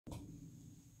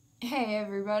Hey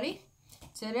everybody,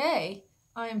 today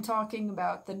I am talking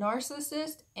about the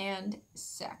narcissist and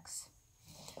sex.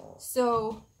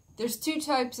 So there's two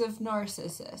types of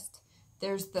narcissist.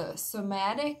 There's the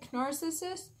somatic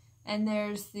narcissist and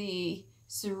there's the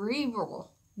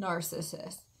cerebral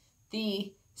narcissist.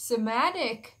 The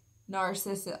somatic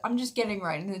narcissist, I'm just getting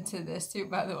right into this too,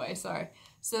 by the way, sorry.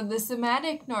 So the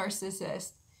somatic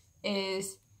narcissist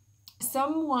is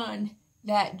someone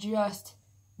that just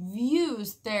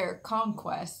views their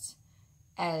conquests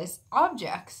as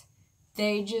objects.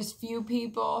 They just view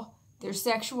people, their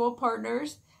sexual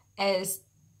partners, as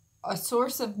a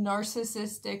source of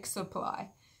narcissistic supply.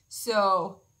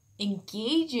 So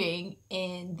engaging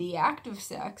in the act of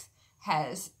sex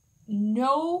has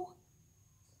no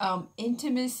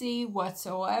intimacy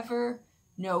whatsoever,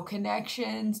 no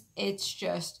connections. It's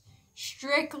just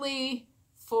strictly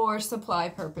for supply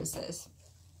purposes.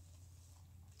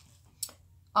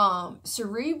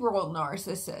 Cerebral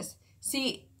narcissist.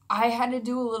 See, I had to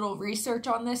do a little research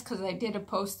on this because I did a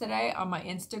post today on my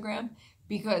Instagram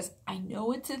because I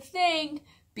know it's a thing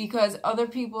because other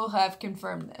people have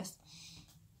confirmed this.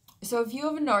 So if you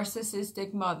have a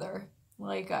narcissistic mother,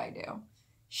 like I do,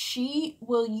 she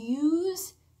will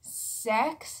use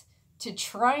sex to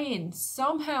try and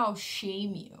somehow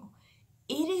shame you.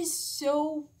 It is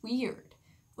so weird.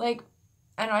 And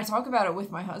I talk about it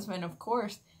with my husband, of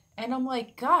course, and I'm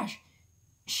like, gosh,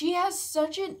 she has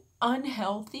such an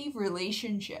unhealthy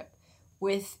relationship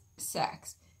with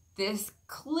sex. This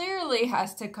clearly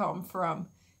has to come from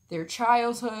their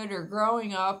childhood or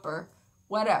growing up or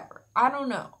whatever. I don't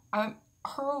know. I'm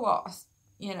her loss,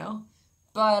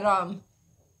 But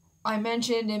I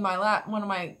mentioned in my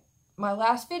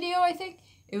last video, I think,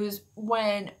 it was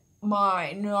when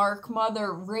my narc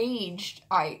mother raged,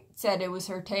 I said it was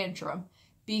her tantrum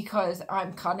because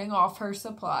I'm cutting off her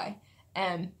supply.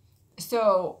 And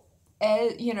so,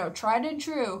 tried and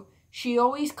true, she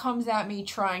always comes at me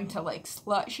trying to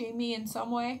slut shame me in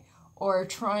some way or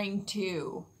trying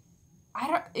to,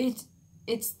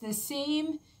 it's the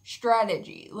same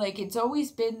strategy. It's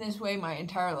always been this way my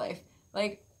entire life.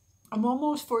 I'm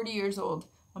almost 40 years old.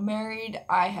 I'm married.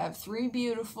 I have 3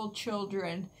 beautiful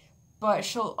children, but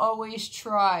she'll always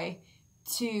try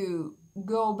to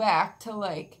go back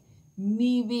to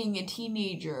me being a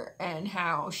teenager and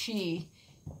how she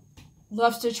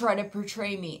loves to try to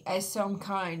portray me as some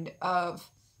kind of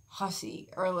hussy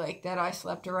or that I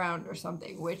slept around or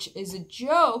something, which is a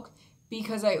joke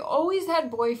because I always had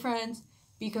boyfriends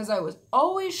because I was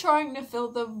always trying to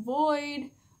fill the void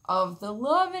of the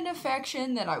love and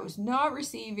affection that I was not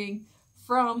receiving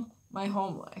from my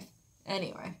home life.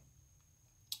 Anyway,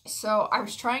 so I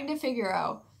was trying to figure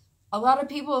out, a lot of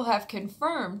people have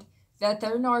confirmed that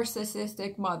their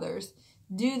narcissistic mothers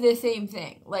do the same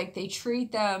thing. They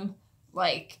treat them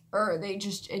or they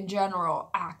just in general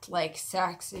act like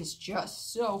sex is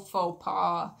just so faux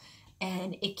pas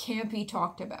and it can't be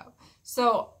talked about.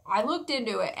 So I looked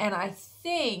into it and I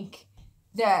think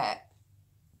that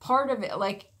part of it,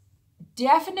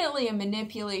 definitely a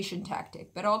manipulation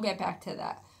tactic, but I'll get back to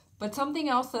that. But something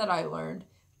else that I learned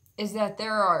is that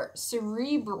there are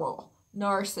cerebral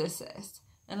narcissists.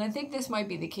 And I think this might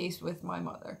be the case with my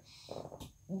mother.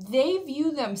 They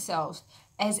view themselves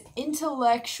as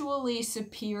intellectually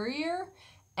superior,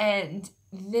 and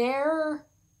their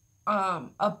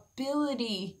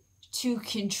ability to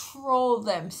control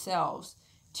themselves,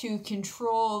 to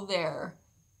control their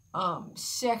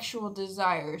sexual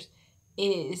desires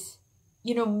is,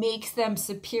 makes them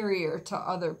superior to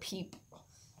other people.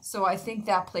 So I think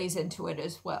that plays into it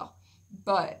as well.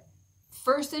 But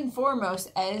first and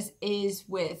foremost, as is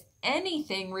with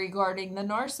anything regarding the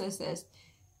narcissist,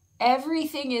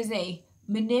 everything is a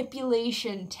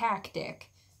manipulation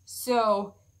tactic.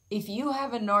 So if you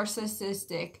have a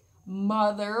narcissistic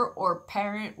mother or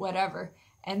parent, whatever,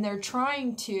 and they're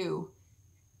trying to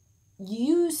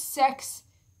use sex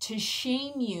to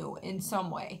shame you in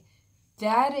some way,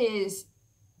 that is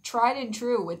tried and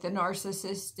true with the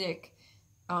narcissistic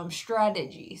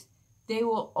strategies. They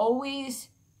will always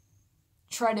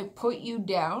try to put you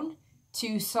down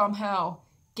to somehow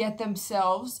get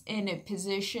themselves in a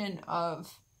position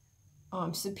of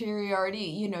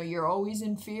superiority. You're always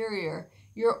inferior.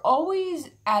 You're always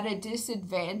at a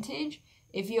disadvantage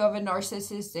if you have a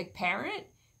narcissistic parent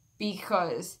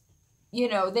because,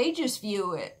 they just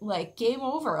view it like game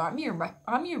over. I'm your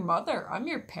mother. I'm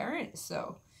your parent.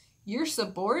 So you're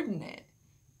subordinate,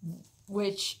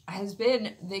 which has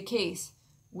been the case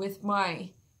with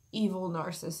my evil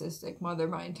narcissistic mother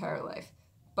my entire life.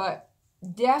 But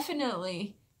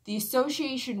definitely the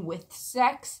association with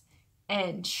sex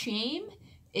and shame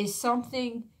is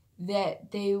something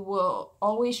that they will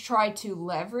always try to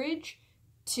leverage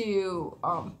to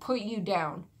put you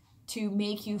down, to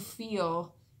make you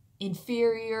feel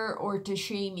inferior, or to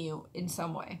shame you in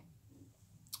some way.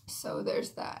 So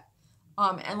there's that.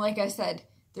 And like I said,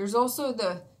 there's also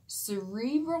the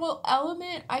cerebral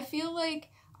element. I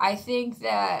think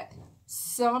that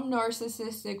some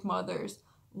narcissistic mothers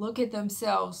look at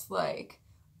themselves like,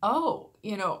 oh,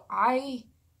 I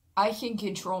can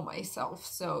control myself,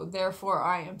 so therefore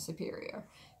I am superior.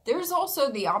 There's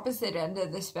also the opposite end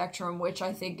of the spectrum, which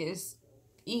I think is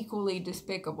equally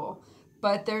despicable.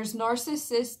 But there's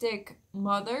narcissistic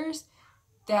mothers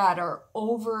that are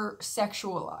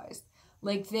over-sexualized.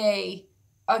 Like, they,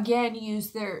 again, use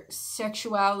their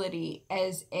sexuality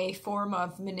as a form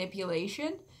of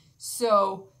manipulation.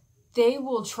 So they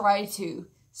will try to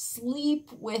sleep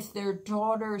with their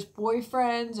daughter's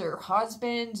boyfriends or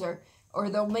husbands, or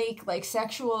they'll make, like,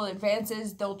 sexual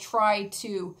advances. They'll try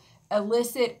to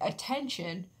elicit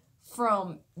attention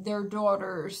from their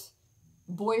daughter's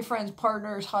boyfriends,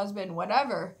 partners, husband,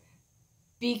 whatever,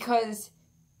 because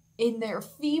in their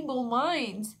feeble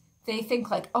minds, they think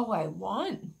like, oh, I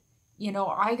won.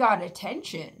 I got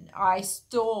attention. I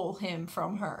stole him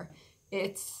from her.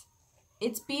 It's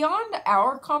beyond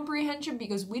our comprehension,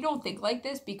 because we don't think like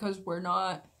this, because we're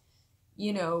not,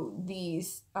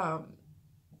 these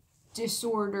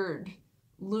disordered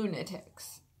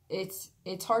lunatics. It's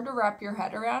hard to wrap your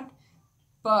head around,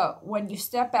 but when you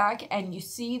step back and you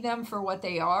see them for what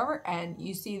they are, and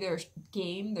you see their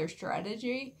game, their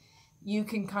strategy, you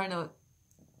can kind of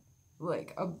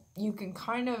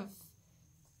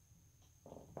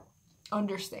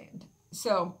understand.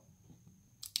 So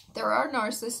there are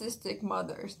narcissistic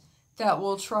mothers that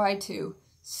will try to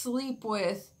sleep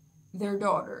with their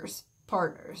daughters'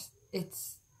 partners.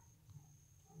 It's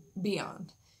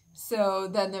beyond. So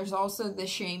then there's also the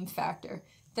shame factor.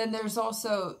 Then there's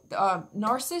also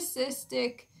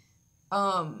narcissistic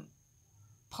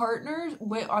partners.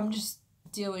 I'm just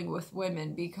dealing with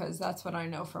women because that's what I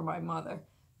know from my mother.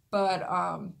 But,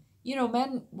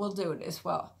 men will do it as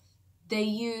well. They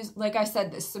use, like I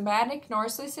said, the somatic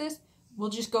narcissist will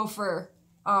just go for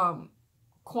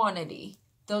quantity.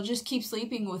 They'll just keep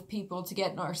sleeping with people to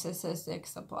get narcissistic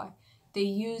supply. They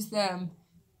use them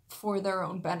for their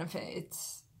own benefit.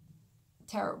 It's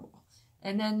terrible.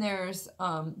 And then there's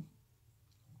the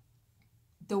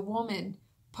woman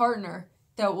partner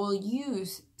that will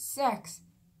use sex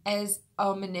as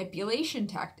a manipulation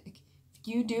tactic. If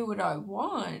you do what I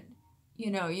want,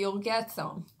 you'll get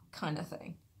some kind of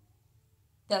thing.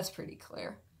 That's pretty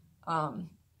clear. I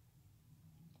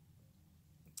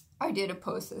did a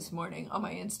post this morning on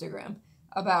my Instagram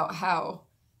about how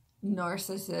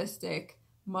narcissistic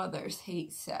mothers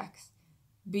hate sex,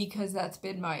 because that's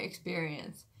been my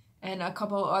experience. And a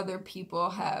couple other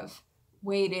people have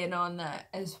weighed in on that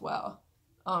as well.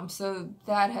 So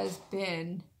that has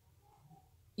been,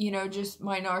 just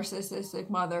my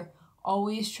narcissistic mother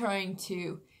always trying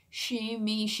to shame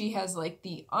me. She has like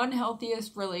the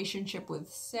unhealthiest relationship with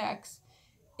sex.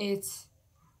 It's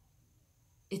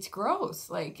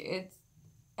gross.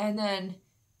 And then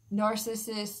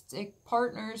narcissistic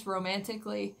partners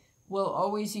romantically will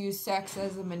always use sex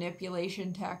as a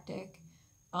manipulation tactic.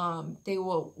 They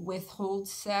will withhold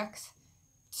sex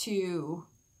to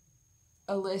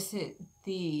elicit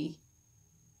the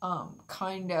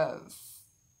kind of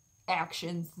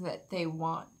actions that they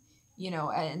want,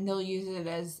 and they'll use it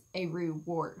as a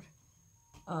reward.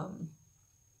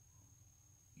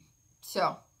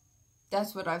 So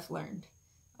that's what I've learned.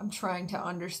 I'm trying to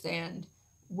understand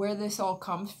where this all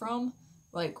comes from,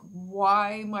 like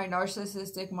why my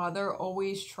narcissistic mother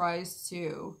always tries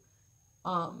to,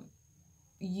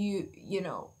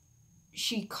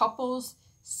 she couples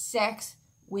sex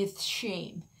with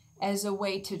shame as a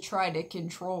way to try to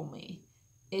control me.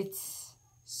 It's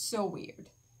so weird.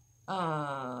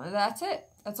 That's it.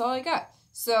 That's all I got.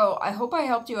 So I hope I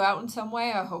helped you out in some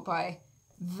way. I hope I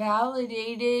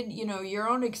validated, your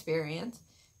own experience.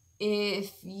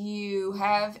 If you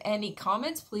have any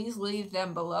comments, please leave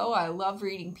them below. I love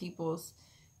reading people's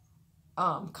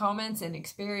comments and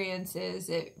experiences.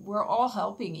 We're all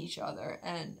helping each other,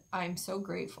 and I'm so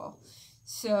grateful.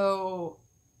 So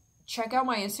check out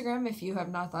my Instagram if you have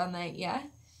not done that yet.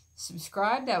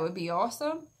 Subscribe, that would be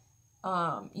awesome.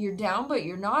 You're down, but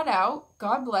you're not out.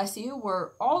 God bless you.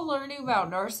 We're all learning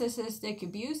about narcissistic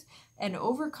abuse and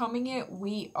overcoming it.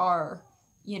 We are,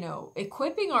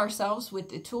 equipping ourselves with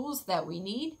the tools that we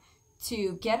need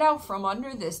to get out from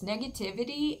under this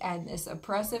negativity and this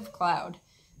oppressive cloud.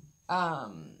 God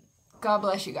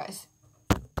bless you guys.